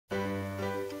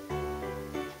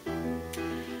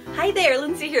Hi there,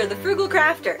 Lindsay here, the Frugal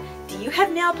Crafter. Do you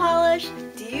have nail polish?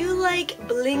 Do you like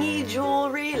blingy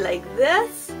jewelry like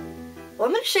this? Well,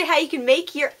 I'm going to show you how you can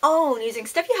make your own using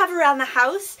stuff you have around the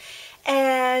house,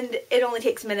 and it only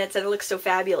takes minutes and it looks so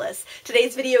fabulous.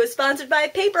 Today's video is sponsored by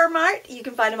papermart. You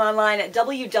can find them online at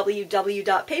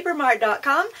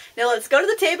www.papermart.com. Now let's go to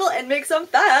the table and make some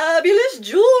fabulous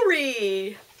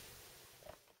jewelry.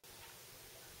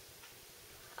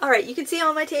 Alright, you can see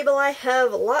on my table I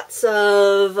have lots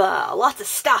of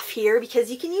stuff here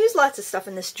because you can use lots of stuff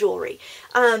in this jewelry.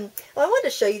 Well, I wanted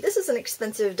to show you, this is an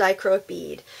expensive dichroic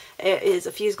bead. It is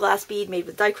a fused glass bead made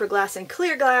with dichro glass and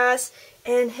clear glass.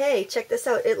 And hey, check this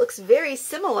out. It looks very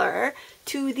similar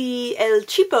to the El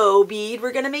Cheapo bead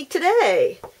we're going to make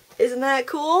today. Isn't that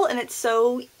cool? And it's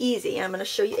so easy. I'm going to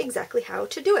show you exactly how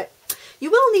to do it.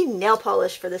 You will need nail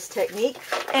polish for this technique.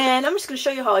 And I'm just going to show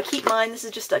you how I keep mine. This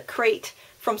is just a crate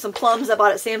from some plums I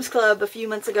bought at Sam's Club a few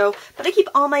months ago. But I keep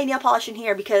all my nail polish in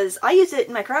here because I use it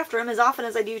in my craft room as often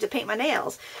as I do to paint my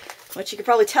nails. Which you can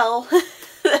probably tell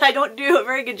that I don't do a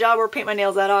very good job or paint my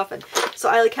nails that often. So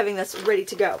I like having this ready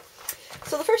to go.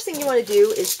 So the first thing you want to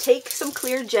do is take some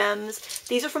clear gems.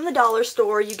 These are from the dollar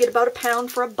store. You get about a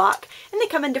pound for $1, and they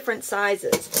come in different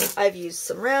sizes. I've used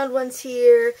some round ones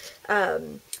here,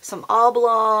 some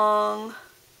oblong,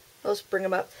 let's bring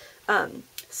them up,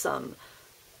 some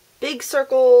big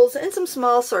circles and some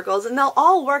small circles, and they'll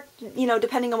all work, you know,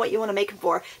 depending on what you want to make them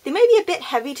for. They may be a bit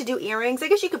heavy to do earrings. I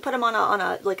guess you could put them on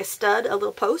a like a stud, a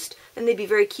little post, and they'd be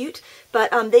very cute. But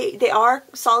they are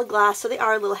solid glass, so they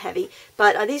are a little heavy.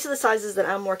 But these are the sizes that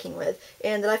I'm working with,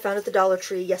 and that I found at the Dollar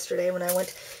Tree yesterday when I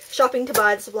went shopping to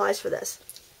buy the supplies for this.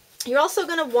 You're also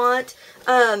going to want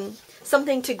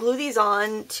something to glue these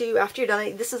on to after you're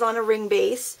done. This is on a ring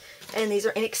base, and these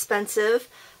are inexpensive.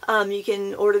 You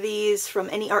can order these from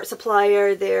any art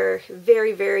supplier. They're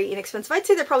very, very inexpensive. I'd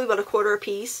say they're probably about $1 a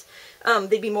piece.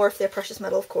 They'd be more if they're precious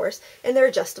metal, of course. And they're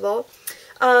adjustable.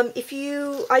 I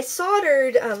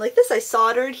soldered, like this I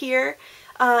soldered here.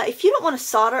 If you don't want to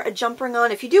solder a jump ring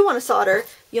on, if you do want to solder,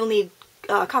 you'll need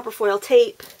copper foil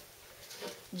tape,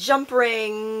 jump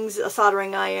rings, a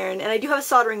soldering iron. And I do have a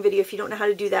soldering video. If you don't know how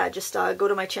to do that, just go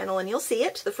to my channel and you'll see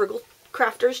it, the Frugal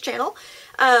Crafter's channel.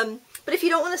 But if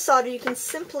you don't want to solder, you can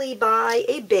simply buy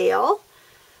a bail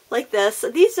like this.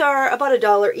 These are about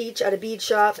 $1 each at a bead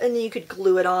shop, and then you could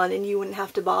glue it on and you wouldn't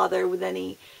have to bother with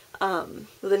any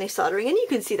soldering. And you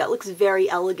can see that looks very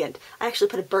elegant. I actually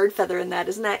put a bird feather in that.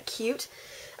 Isn't that cute?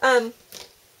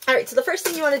 Alright, so the first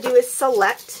thing you want to do is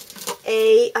select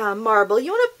a marble.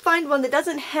 You want to find one that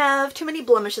doesn't have too many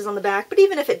blemishes on the back, but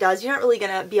even if it does, you're not really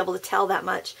going to be able to tell that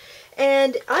much.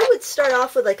 And I would start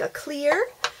off with like a clear,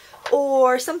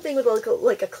 or something with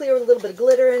like a clear with a little bit of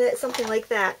glitter in it, something like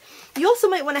that. You also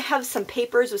might want to have some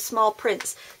papers with small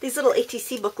prints. These little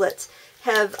ATC booklets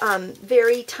have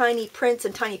very tiny prints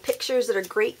and tiny pictures that are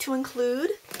great to include.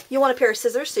 You'll want a pair of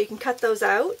scissors so you can cut those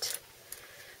out.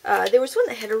 There was one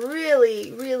that had a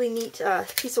really, really neat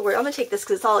piece of work. I'm going to take this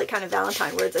because it's all like kind of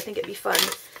Valentine words. I think it'd be fun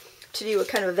to do a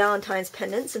kind of a Valentine's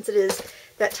pendant since it is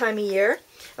that time of year.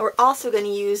 And we're also going to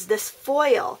use this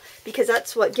foil because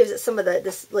that's what gives it some of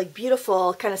this like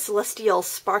beautiful kind of celestial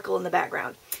sparkle in the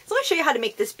background. So let me show you how to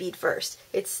make this bead first.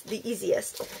 It's the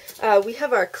easiest. We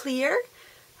have our clear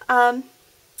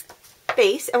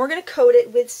base, and we're going to coat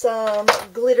it with some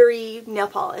glittery nail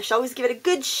polish. Always give it a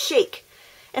good shake.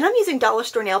 And I'm using dollar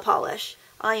store nail polish.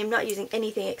 I am not using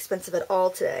anything expensive at all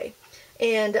today.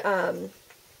 And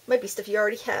might be stuff you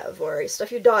already have, or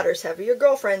stuff your daughters have, or your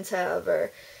girlfriends have,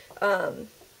 or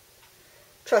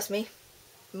trust me,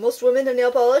 most women have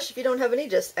nail polish. If you don't have any,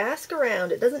 just ask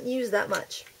around. It doesn't use that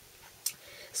much.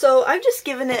 So I've just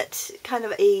given it kind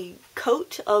of a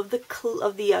coat of the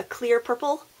clear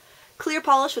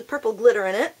polish with purple glitter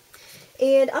in it.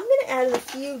 And I'm going to add in a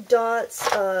few dots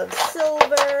of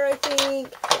silver, I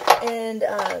think, and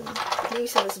maybe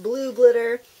some of this blue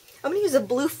glitter. I'm going to use a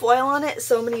blue foil on it,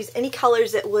 so I'm going to use any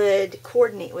colors that would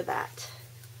coordinate with that.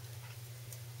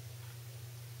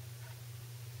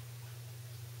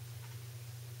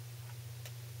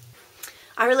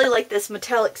 I really like this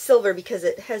metallic silver because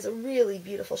it has a really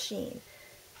beautiful sheen.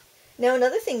 Now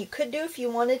another thing you could do if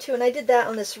you wanted to, and I did that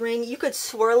on this ring, you could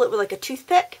swirl it with like a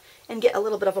toothpick and get a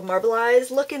little bit of a marbleized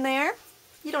look in there.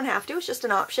 You don't have to, it's just an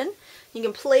option. You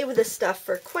can play with this stuff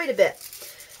for quite a bit.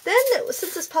 Then,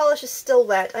 since this polish is still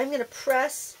wet, I'm going to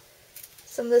press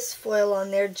some of this foil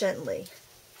on there gently.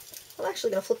 I'm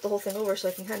actually going to flip the whole thing over so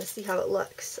I can kind of see how it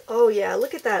looks. Oh yeah,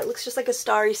 look at that. It looks just like a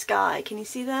starry sky. Can you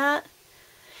see that?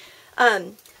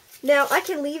 Now I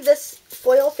can leave this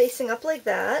foil facing up like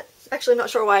that. Actually, I'm not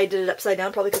sure why I did it upside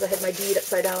down, probably because I had my bead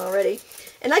upside down already.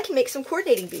 And I can make some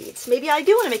coordinating beads. Maybe I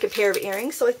do want to make a pair of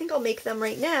earrings, so I think I'll make them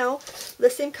right now the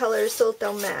same colors so that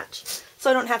they'll match. So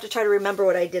I don't have to try to remember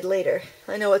what I did later.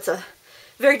 I know it's a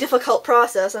very difficult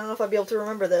process. I don't know if I'll be able to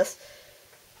remember this.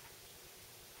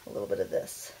 A little bit of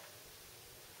this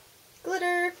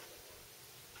glitter.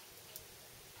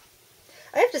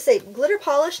 I have to say, glitter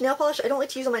polish, nail polish, I don't like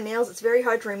to use on my nails. It's very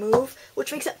hard to remove,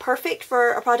 which makes it perfect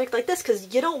for a project like this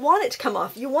because you don't want it to come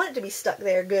off. You want it to be stuck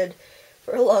there good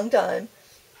for a long time.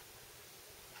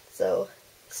 So,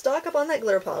 stock up on that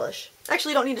glitter polish.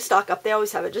 Actually, you don't need to stock up. They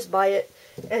always have it. Just buy it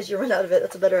as you run out of it.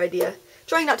 That's a better idea.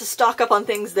 Trying not to stock up on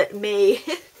things that may,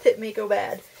 that may go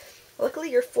bad.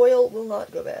 Luckily, your foil will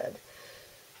not go bad.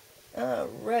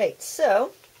 Alright,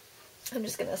 so I'm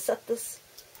just going to set this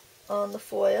on the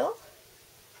foil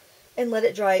and let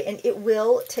it dry, and it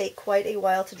will take quite a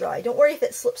while to dry. Don't worry if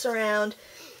it slips around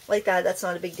like that, that's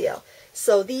not a big deal.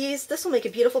 So this will make a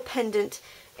beautiful pendant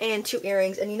and 2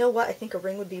 earrings, and you know what, I think a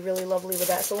ring would be really lovely with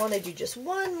that, so I want to do just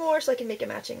one more so I can make a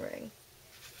matching ring.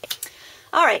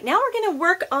 Alright, now we're going to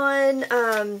work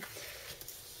on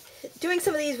doing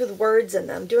some of these with words in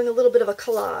them, doing a little bit of a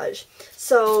collage.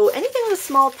 So anything with a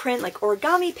small print like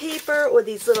origami paper or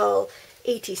these little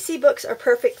ATC books are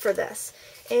perfect for this.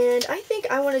 And I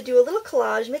think I want to do a little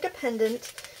collage, make a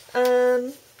pendant,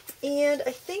 and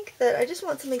I think that I just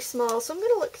want something small, so I'm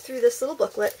going to look through this little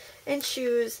booklet and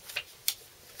choose,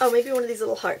 oh, maybe one of these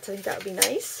little hearts. I think that would be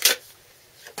nice.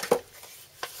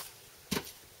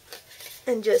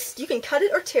 And just, you can cut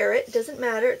it or tear it, it doesn't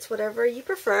matter, it's whatever you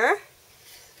prefer.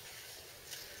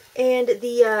 And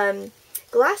the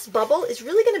glass bubble is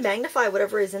really going to magnify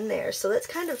whatever is in there, so that's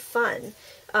kind of fun.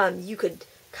 You could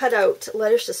cut out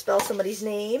letters to spell somebody's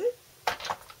name.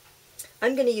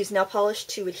 I'm going to use nail polish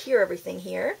to adhere everything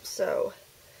here, so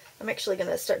I'm actually going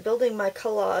to start building my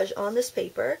collage on this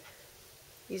paper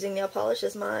using nail polish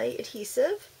as my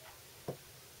adhesive.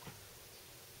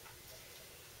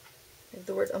 I have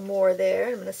the word amour there.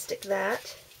 I'm going to stick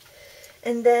that.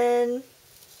 And then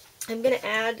I'm going to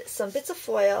add some bits of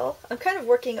foil. I'm kind of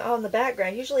working on the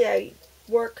background. Usually I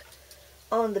work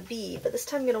on the bead, but this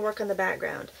time I'm going to work on the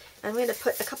background. I'm going to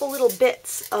put a couple little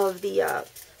bits of the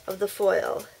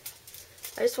foil.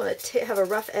 I just want to have a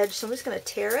rough edge, so I'm just going to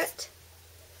tear it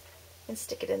and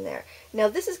stick it in there. Now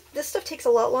this stuff takes a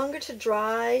lot longer to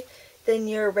dry than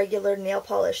your regular nail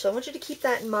polish, so I want you to keep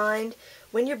that in mind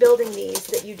when you're building these,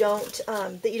 that you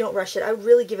don't rush it. I would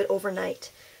really give it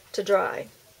overnight to dry,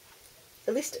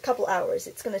 at least a couple hours.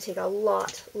 It's going to take a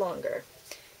lot longer.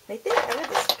 And I think I have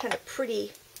this kind of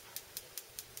pretty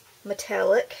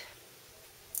metallic.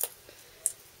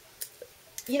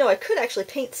 You know, I could actually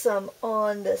paint some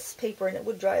on this paper and it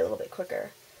would dry a little bit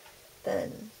quicker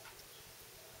than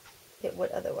it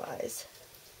would otherwise.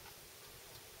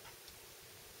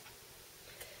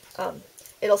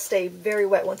 It'll stay very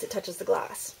wet once it touches the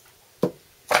glass.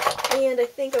 And I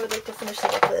think I would like to finish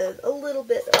it up with a little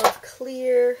bit of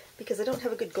clear, because I don't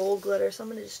have a good gold glitter, so I'm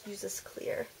going to just use this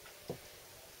clear.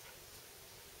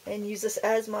 And use this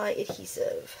as my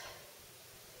adhesive.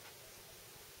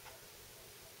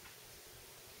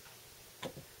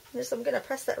 So I'm going to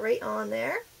press that right on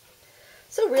there.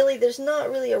 So really, there's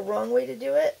not really a wrong way to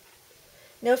do it.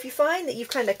 Now if you find that you've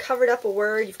kind of covered up a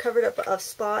word, you've covered up a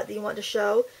spot that you want to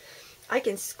show, I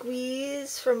can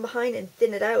squeeze from behind and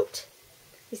thin it out.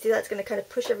 You see that's going to kind of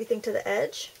push everything to the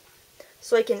edge.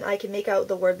 So I can make out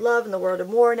the word love and the word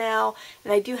amour now.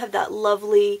 And I do have that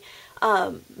lovely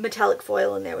metallic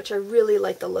foil in there, which I really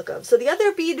like the look of. So the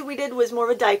other bead we did was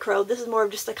more of a dichro. This is more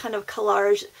of just a kind of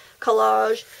collage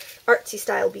artsy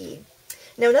style bead.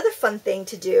 Now another fun thing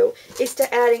to do is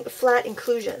to adding flat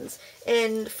inclusions.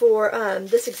 And for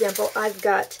this example, I've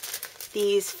got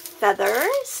these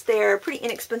feathers. They're pretty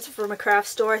inexpensive from a craft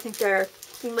store. I think they're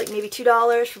like maybe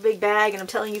 $2 for a big bag, and I'm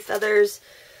telling you, feathers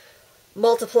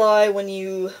multiply when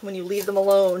you leave them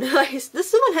alone.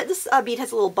 This bead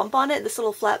has a little bump on it, this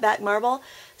little flat back marble.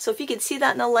 So if you could see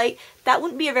that in the light, that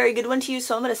wouldn't be a very good one to use,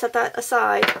 so I'm going to set that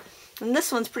aside. And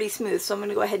this one's pretty smooth, so I'm going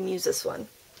to go ahead and use this one.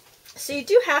 So you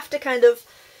do have to kind of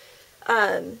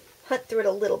hunt through it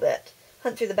a little bit,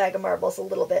 hunt through the bag of marbles a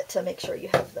little bit to make sure you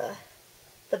have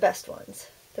the best ones.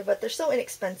 But they're so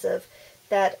inexpensive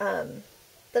that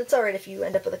it's alright if you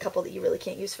end up with a couple that you really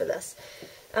can't use for this.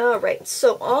 Alright,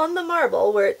 so on the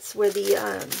marble, where the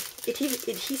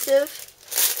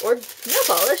adhesive or nail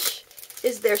polish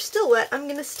is there still wet, I'm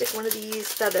going to stick one of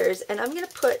these feathers, and I'm going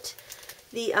to put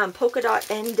the polka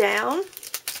dot end down.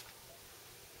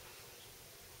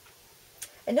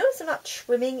 And notice I'm not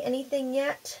trimming anything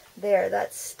yet. There,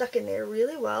 that's stuck in there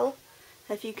really well,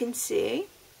 if you can see.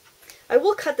 I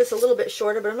will cut this a little bit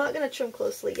shorter, but I'm not going to trim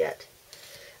closely yet.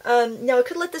 Now I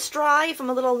could let this dry if I'm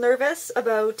a little nervous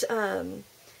about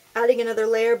adding another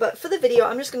layer, but for the video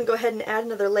I'm just going to go ahead and add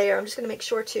another layer. I'm just going to make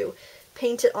sure to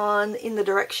paint it on in the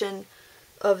direction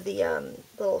of the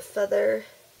little feathery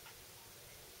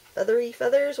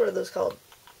feathers. What are those called?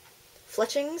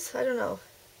 Fletchings? I don't know.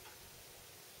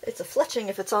 It's a fletching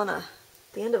if it's on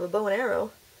the end of a bow and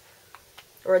arrow.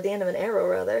 Or at the end of an arrow,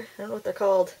 rather. I don't know what they're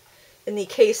called. In the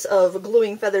case of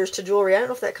gluing feathers to jewelry. I don't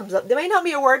know if that comes up. There may not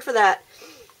be a word for that.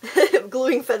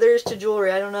 Gluing feathers to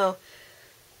jewelry. I don't know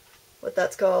what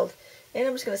that's called. And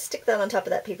I'm just going to stick that on top of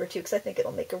that paper too, because I think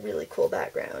it'll make a really cool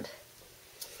background.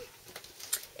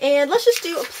 And let's just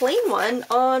do a plain one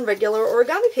on regular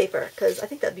origami paper, because I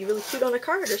think that'd be really cute on a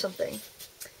card or something.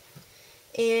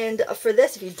 And for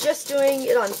this, if you're just doing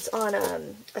it on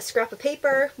a scrap of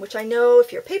paper, which I know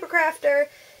if you're a paper crafter,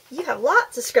 you have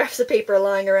lots of scraps of paper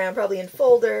lying around, probably in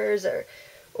folders or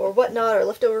whatnot, or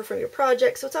left over from your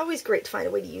project, so it's always great to find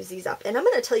a way to use these up. And I'm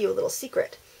going to tell you a little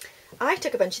secret. I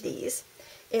took a bunch of these,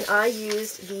 and I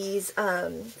used these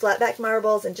flat-back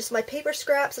marbles and just my paper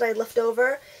scraps that I had left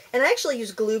over. And I actually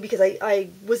used glue because I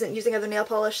wasn't using other nail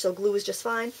polish, so glue was just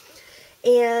fine.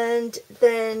 And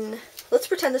then, let's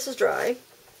pretend this is dry.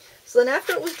 So then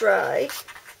after it was dry,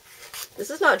 this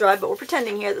is not dry, but we're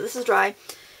pretending here that this is dry.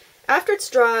 After it's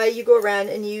dry, you go around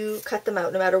and you cut them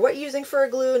out, no matter what you're using for a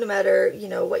glue, no matter, you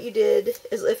know, what you did.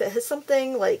 If it has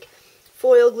something like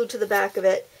foil glued to the back of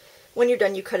it, when you're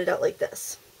done, you cut it out like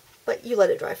this. But you let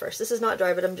it dry first. This is not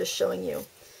dry, but I'm just showing you.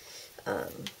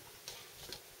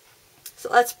 So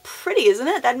that's pretty, isn't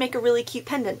it? That'd make a really cute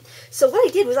pendant. So what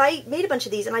I did was I made a bunch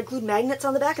of these and I glued magnets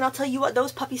on the back, and I'll tell you what,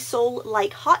 those puppies sold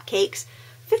like hotcakes,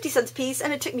 50 cents a piece,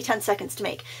 and it took me 10 seconds to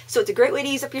make. So it's a great way to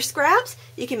use up your scraps.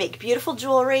 You can make beautiful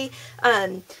jewelry.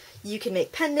 You can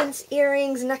make pendants,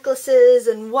 earrings, necklaces,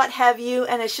 and what have you,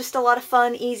 and it's just a lot of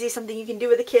fun, easy, something you can do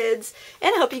with the kids,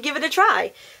 and I hope you give it a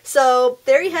try. So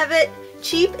there you have it,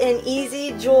 cheap and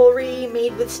easy jewelry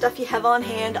made with stuff you have on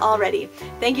hand already.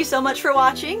 Thank you so much for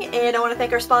watching, and I want to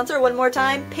thank our sponsor one more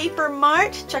time,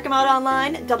 PaperMart. Check them out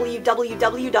online,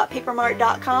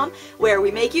 www.papermart.com, where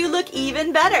we make you look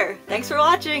even better. Thanks for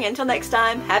watching. Until next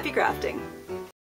time, happy crafting.